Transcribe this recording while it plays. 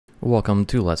Welcome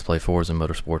to Let's Play Forza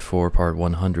Motorsport 4, part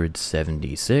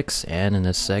 176, and in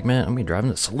this segment, I'm going to be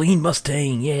driving the Saleen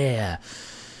Mustang, yeah!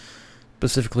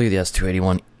 Specifically the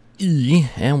S281E,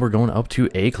 and we're going up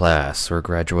to A-Class. We're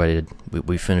graduated,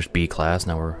 we finished B-Class,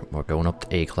 now we're going up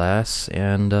to A-Class,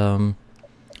 and,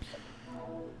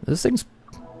 this thing's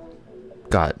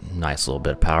got a nice little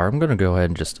bit of power. I'm going to go ahead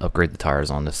and just upgrade the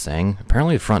tires on this thing.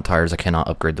 Apparently the front tires I cannot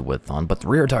upgrade the width on, but the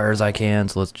rear tires I can,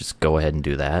 so let's just go ahead and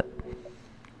do that.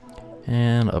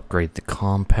 And upgrade the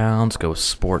compounds, go with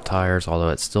sport tires, although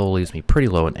it still leaves me pretty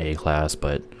low in A-Class,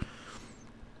 but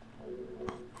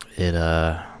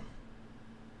we'll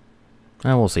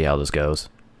see how this goes.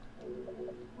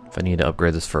 If I need to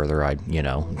upgrade this further,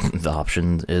 the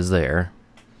option is there.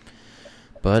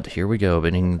 But here we go,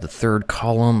 beginning the third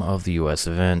column of the US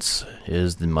events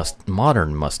is the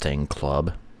Modern Mustang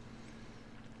Club.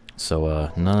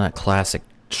 So, none of that classic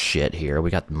shit here, we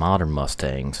got the Modern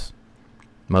Mustangs.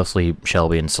 Mostly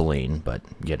Shelby and Saleen, but,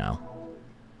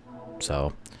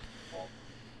 So,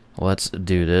 let's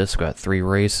do this. We've got 3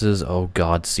 races. Oh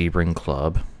god, Sebring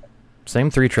Club. Same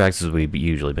 3 tracks as we've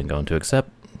usually been going to,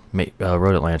 except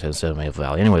Road Atlanta instead of Maple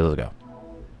Valley. Anyway, let's go.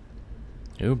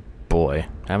 Oh boy,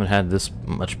 haven't had this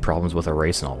much problems with a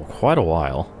race in quite a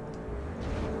while.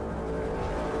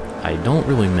 I don't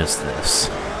really miss this.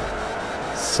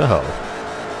 So...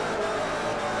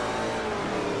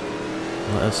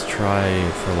 let's try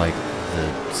for like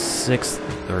the 6th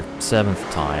or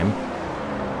 7th time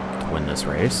to win this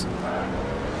race.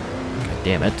 God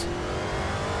damn it.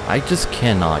 I just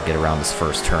cannot get around this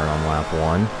first turn on lap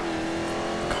 1.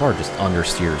 The car just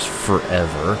understeers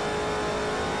forever.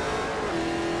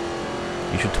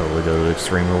 You should totally go to the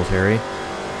extreme military.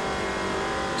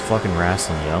 It's fucking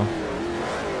wrestling, yo.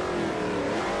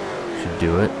 Should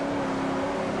do it.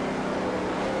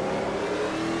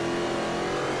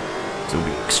 It will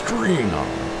be extreme on them.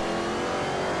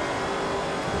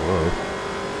 Whoa.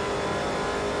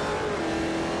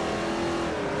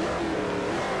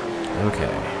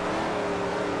 Okay.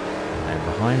 I'm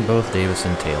behind both Davis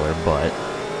and Taylor, but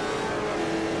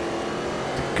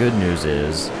the good news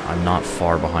is I'm not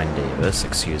far behind Davis.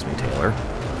 Excuse me, Taylor.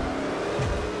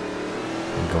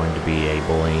 I'm going to be a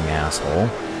bullying asshole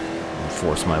and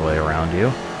force my way around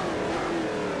you.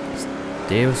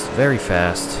 Davis, very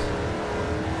fast.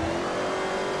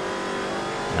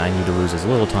 I need to lose as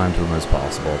little time to him as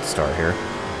possible at the start here.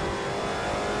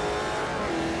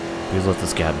 Please let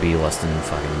this gap be less than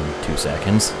fucking 2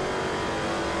 seconds.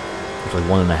 Actually,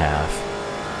 1.5.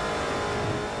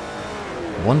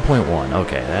 1.1.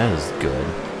 Okay, that is good.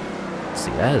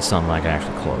 See, that is something I can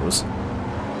actually close.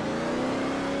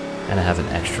 And I have an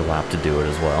extra lap to do it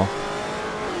as well.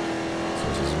 So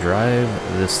let's just drive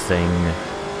this thing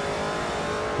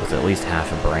with at least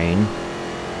half a brain.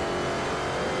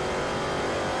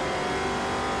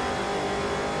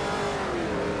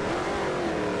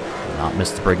 Not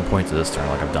miss the braking point to this turn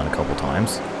like I've done a couple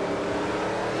times.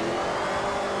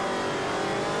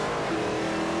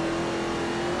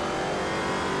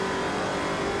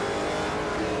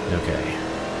 Okay.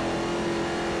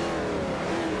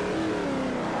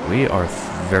 We are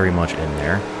very much in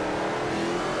there.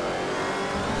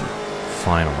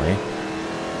 Finally.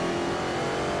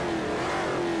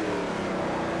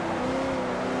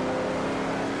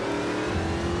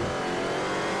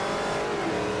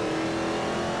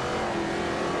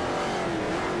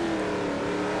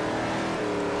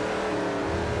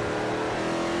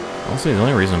 Honestly, the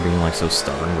only reason I'm being so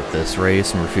stubborn with this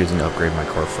race and refusing to upgrade my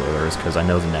car further is because I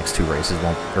know the next 2 races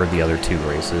won't, or the other 2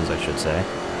 races, I should say,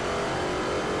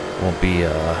 won't be,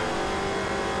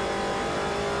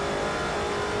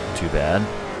 too bad.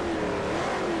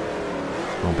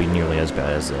 Won't be nearly as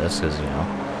bad as this, because,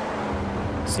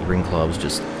 Sebring Club's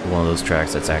just one of those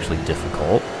tracks that's actually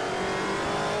difficult.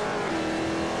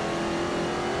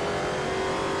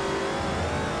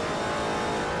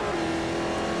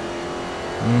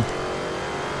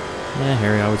 Yeah,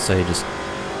 Harry, I would say just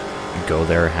go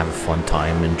there, have a fun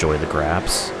time, enjoy the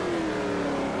graps.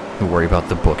 Don't worry about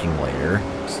the booking later.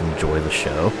 Just enjoy the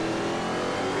show.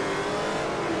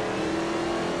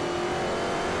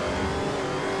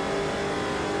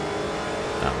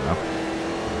 I don't know.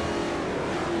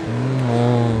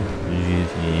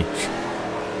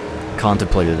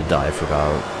 Contemplated a dive for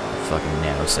about a fucking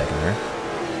nanosecond there.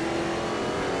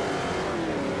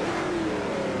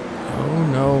 Oh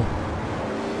no.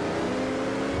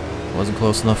 Wasn't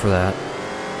close enough for that.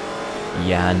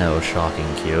 Yeah, no,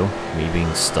 shocking Q. Me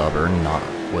being stubborn, not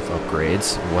with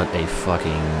upgrades. What a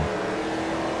fucking...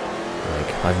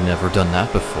 I've never done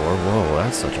that before. Whoa,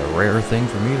 that's such a rare thing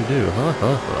for me to do.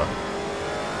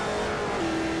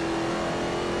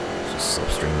 Just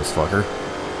slipstream this fucker.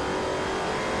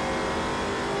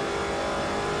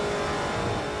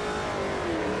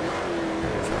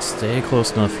 If I stay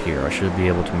close enough here, I should be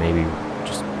able to maybe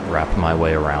just wrap my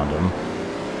way around him.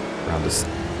 Around this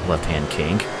left-hand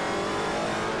kink.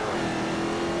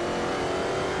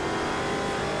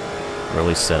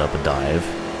 Really set up a dive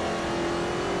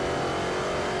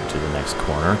to the next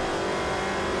corner.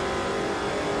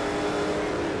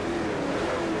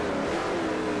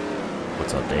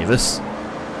 What's up, Davis?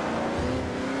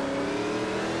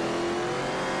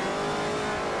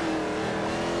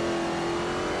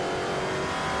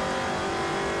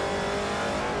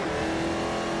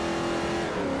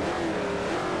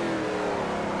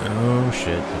 Oh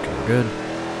shit, okay, we're good.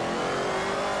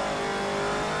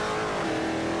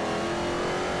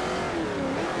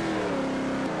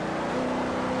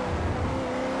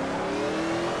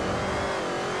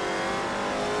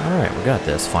 Alright, we got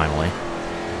this, finally.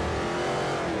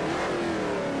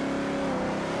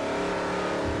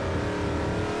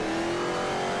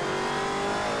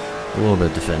 A little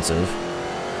bit defensive,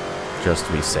 just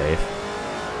to be safe.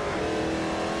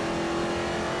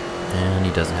 And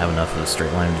he doesn't have enough of a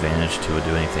straight line advantage to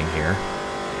do anything here.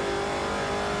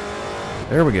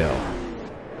 There we go.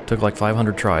 Took like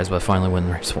 500 tries, but I finally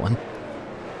win race 1.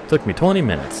 Took me 20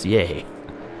 minutes, yay.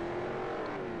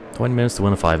 20 minutes to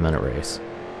win a 5-minute race.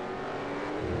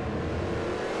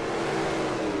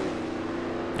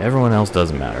 Everyone else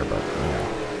doesn't matter, but, you know.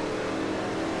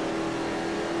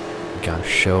 Gotta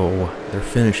show their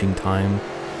finishing time,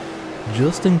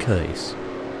 just in case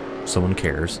someone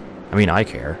cares. I mean, I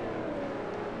care.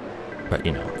 But,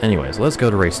 you know. Anyways, let's go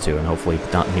to race 2, and hopefully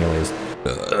not nearly as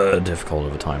difficult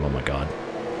of a time. Oh my god.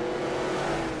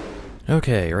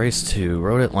 Okay, race 2,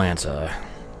 Road Atlanta.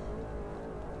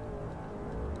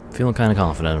 Feeling kind of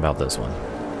confident about this one.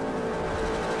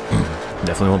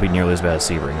 Definitely won't be nearly as bad as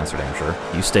Sebring, that's for damn sure.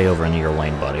 You stay over into your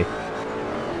lane, buddy.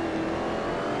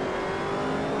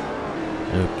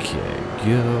 Okay,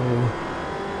 go.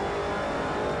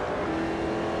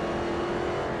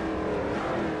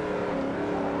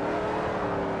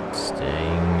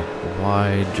 Staying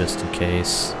wide just in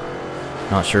case.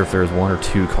 Not sure if there's 1 or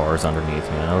 2 cars underneath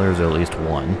me. I know there's at least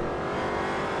 1.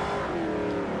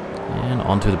 And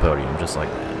onto the podium, just like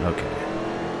that. Okay.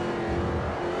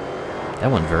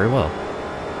 That went very well.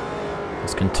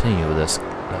 Let's continue with this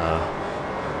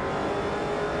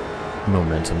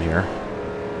momentum here.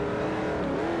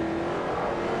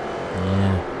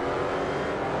 Yeah.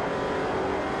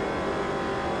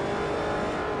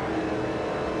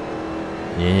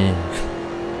 Yeah.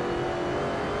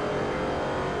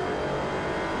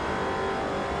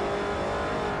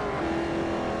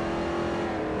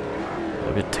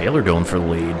 Look at Taylor going for the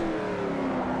lead.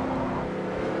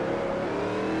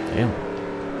 Damn.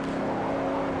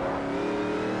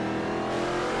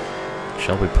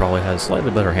 Shelby probably has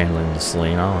slightly better handling than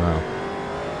Celine, I don't know.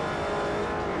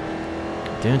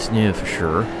 D'Antonio for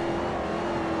sure.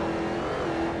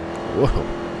 Whoa.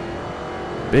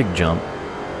 Big jump.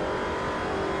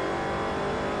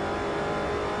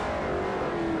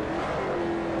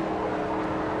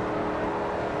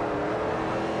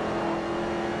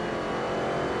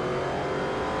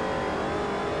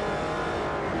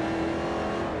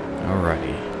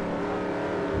 Alrighty.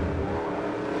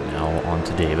 Now on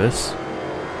to Davis.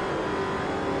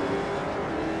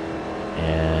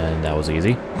 And that was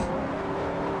easy.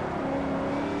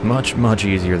 Much, much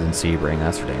easier than Sebring,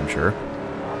 that's for damn sure.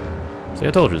 See,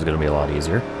 I told you it was going to be a lot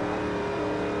easier.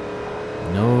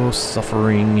 No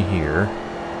suffering here.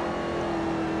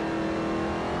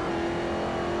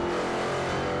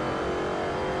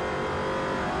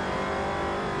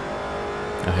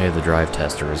 Oh, hey, the drive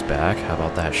tester is back. How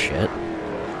about that shit?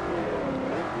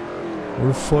 Where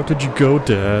the fuck did you go,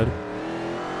 Dad?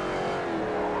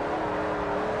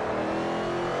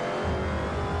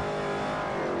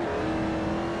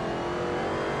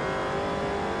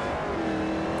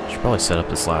 Probably set up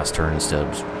this last turn instead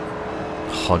of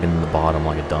hugging the bottom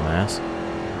like a dumbass.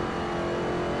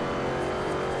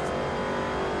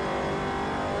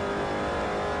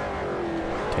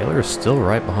 Taylor is still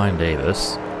right behind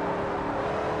Davis.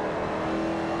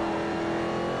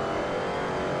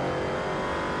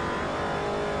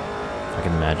 I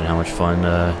can imagine how much fun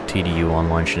TDU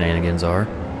online shenanigans are.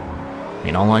 I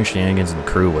mean, online shenanigans in the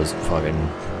crew was fucking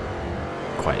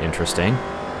quite interesting.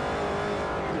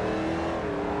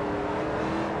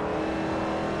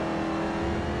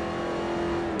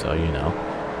 So, you know,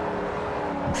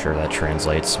 I'm sure that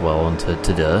translates well into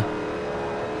today.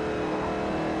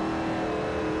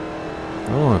 I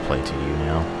don't want to play TDU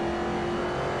now.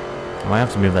 I might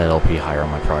have to move that LP higher on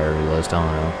my priority list, I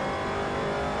don't know.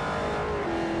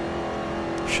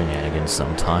 shenanigans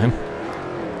sometime.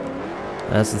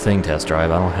 That's the thing, test drive.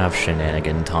 I don't have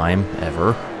shenanigan time,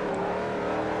 ever.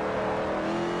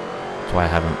 That's why I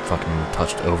haven't fucking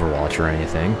touched Overwatch or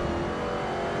anything.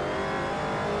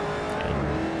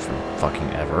 And for fucking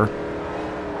ever.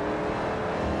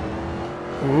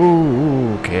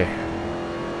 Ooh, okay.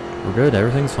 We're good,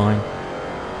 everything's fine.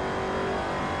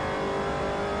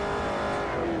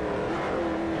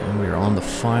 And we're on the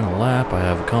final lap. I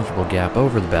have a comfortable gap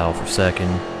over the battle for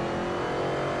second.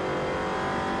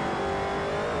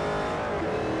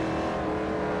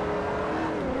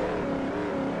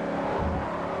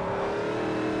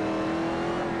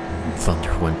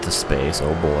 Thunder went to space,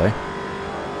 oh boy.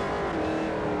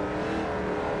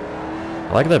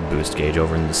 I like that boost gauge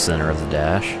over in the center of the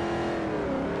dash.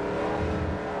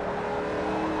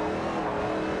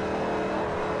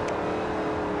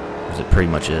 Because it pretty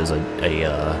much is a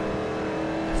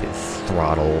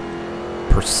throttle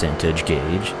percentage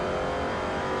gauge.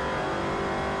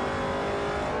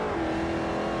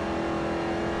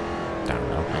 I don't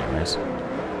know, anyways.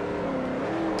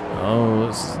 Oh,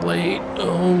 it's late.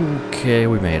 Okay,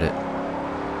 we made it.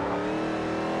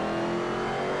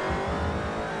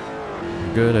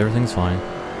 Good, everything's fine.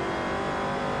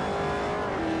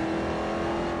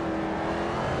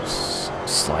 Just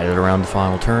slide it around the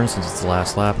final turn since it's the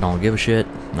last lap and I don't give a shit.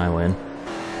 And I win.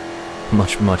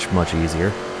 Much, much, much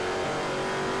easier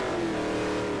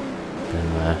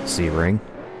than the C-ring.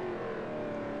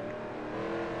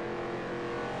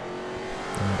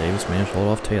 Davis managed to hold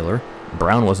off Taylor.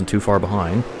 Brown wasn't too far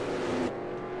behind.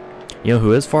 You know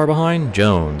who is far behind?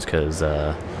 Jones, because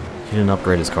he didn't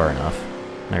upgrade his car enough.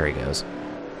 There he goes.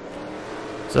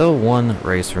 So, one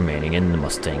race remaining in the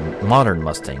Modern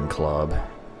Mustang Club.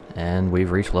 And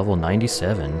we've reached level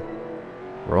 97.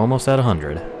 We're almost at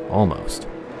 100. Almost.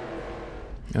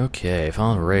 Okay,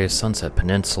 final race, Sunset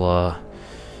Peninsula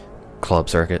Club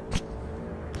Circuit.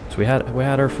 So we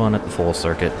had our fun at the full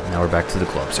circuit. Now we're back to the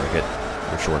club circuit.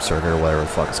 Or short circuit, or whatever the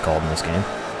fuck it's called in this game.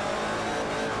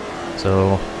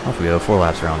 So, off we go, 4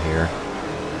 laps around here.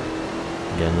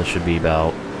 Again, this should be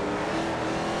about...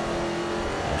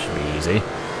 That should be easy.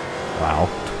 Wow.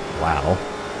 Wow.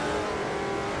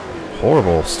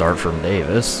 Horrible start from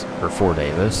Davis, or for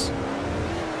Davis.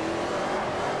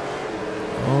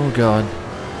 Oh god.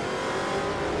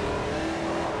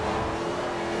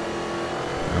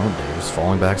 Oh, Davis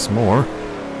falling back some more.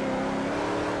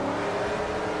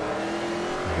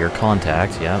 I hear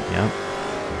contact, yep.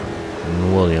 And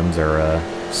the Williams are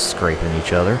scraping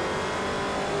each other.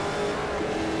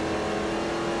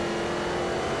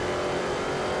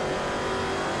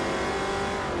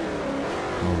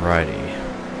 Alrighty.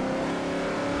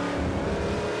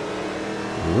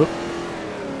 Whoop.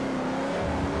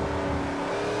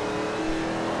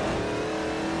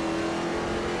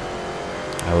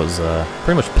 I was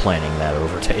pretty much planning that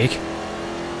overtake.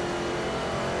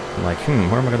 I'm like,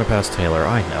 where am I gonna pass Taylor?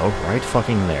 I know, right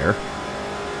fucking there.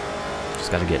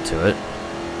 Just gotta get to it.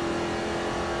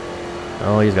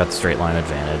 Oh, he's got the straight line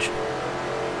advantage.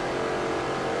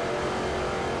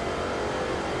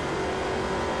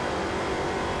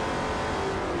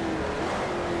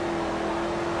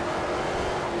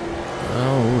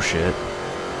 Oh, shit.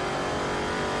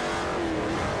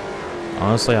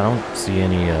 Honestly, I don't see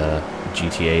any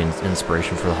GTA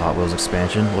inspiration for the Hot Wheels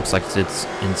expansion. Looks like it's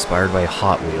inspired by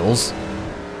Hot Wheels.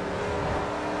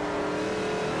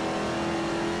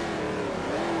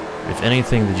 If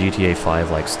anything, the GTA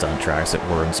 5 like stunt tracks that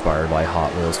were inspired by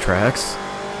Hot Wheels tracks.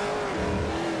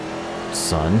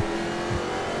 Son,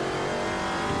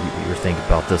 you're thinking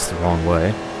about this the wrong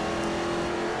way.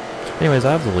 Anyways,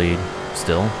 I have the lead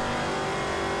still.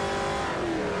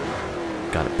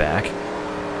 Got it back.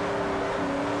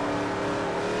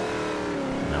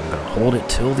 And I'm gonna hold it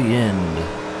till the end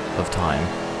of time.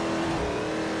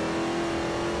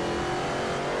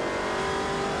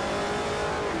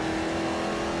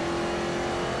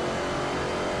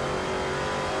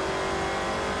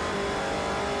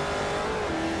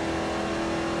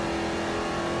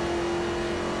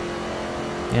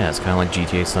 Yeah, it's kind of like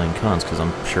GTA Sun Cons, because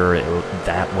I'm sure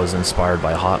that was inspired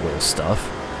by Hot Wheels stuff.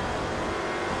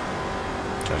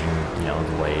 Judging, you know,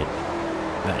 the way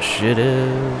that shit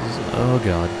is. Oh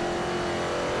god.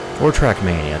 Or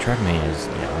Trackmania. Trackmania is,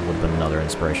 yeah, would have been another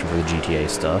inspiration for the GTA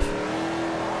stuff.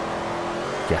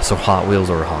 Yeah, so Hot Wheels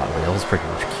or Hot Wheels, pretty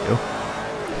much cute.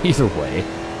 Either way.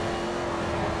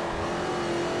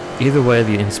 Either way,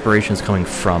 the inspiration is coming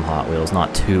from Hot Wheels,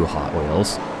 not to Hot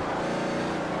Wheels.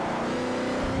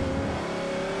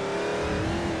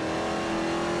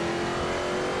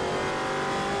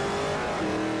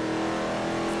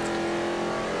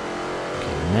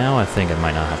 Now I think I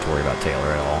might not have to worry about Taylor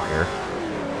at all here.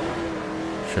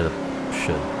 Should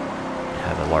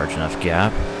have a large enough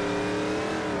gap.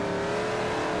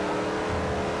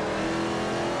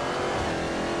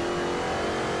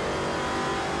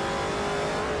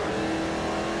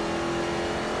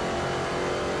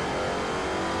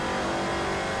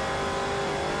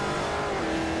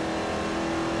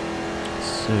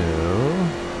 So,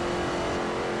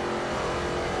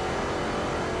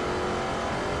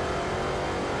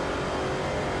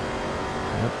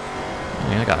 yep. I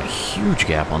mean, I got a huge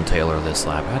gap on Taylor this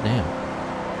lap. God damn.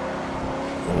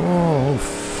 Oh,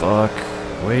 fuck.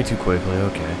 Way too quickly.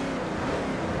 Okay.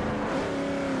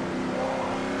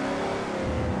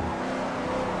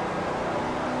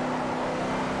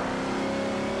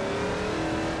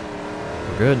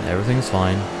 We're good. Everything's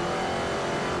fine.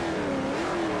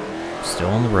 Still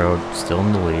on the road, still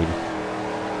in the lead.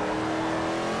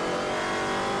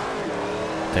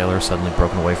 Taylor suddenly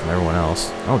broken away from everyone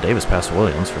else. Oh, Davis passed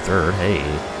Williams for third. Hey.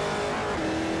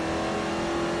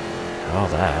 How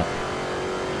about that?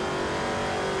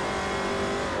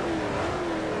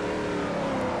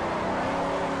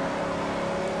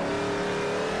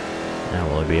 Now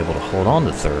will he be able to hold on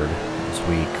to third as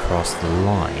we cross the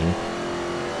line?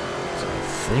 So I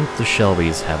think the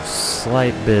Shelbys have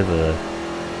slight bit of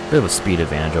a speed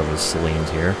advantage over the Salines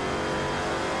here.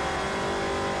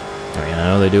 I mean, I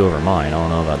know they do over mine. I don't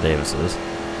know about Davis's.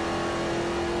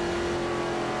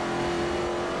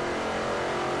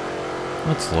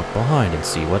 Let's look behind and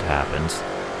see what happens.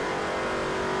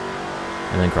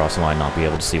 And then cross the line, not be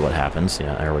able to see what happens.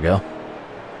 Yeah, there we go.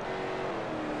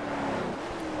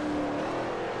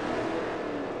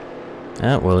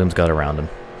 Williams got around him.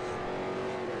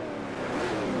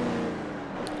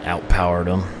 Outpowered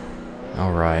him.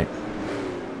 Alright.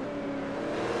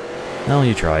 Well,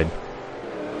 you tried.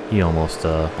 He almost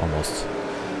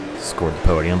scored the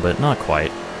podium, but not quite.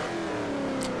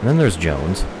 And then there's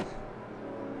Jones.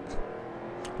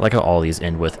 I like how all these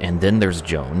end with, and then there's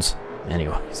Jones.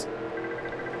 Anyways.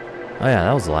 Oh yeah,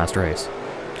 that was the last race.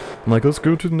 I'm like, let's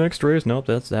go to the next race. Nope,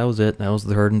 that was it. That was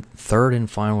the third and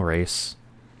final race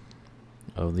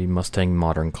of the Mustang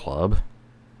Modern Club.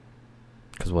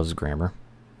 Because what is grammar?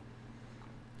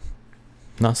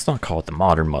 No, let's not call it the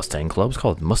Modern Mustang Club. Let's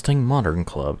call it the Mustang Modern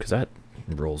Club, because that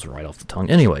rolls right off the tongue.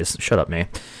 Anyways, shut up, me.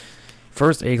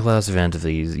 First A-Class event of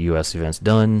these U.S. events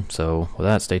done, so with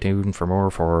that, stay tuned for more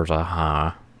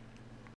Forza.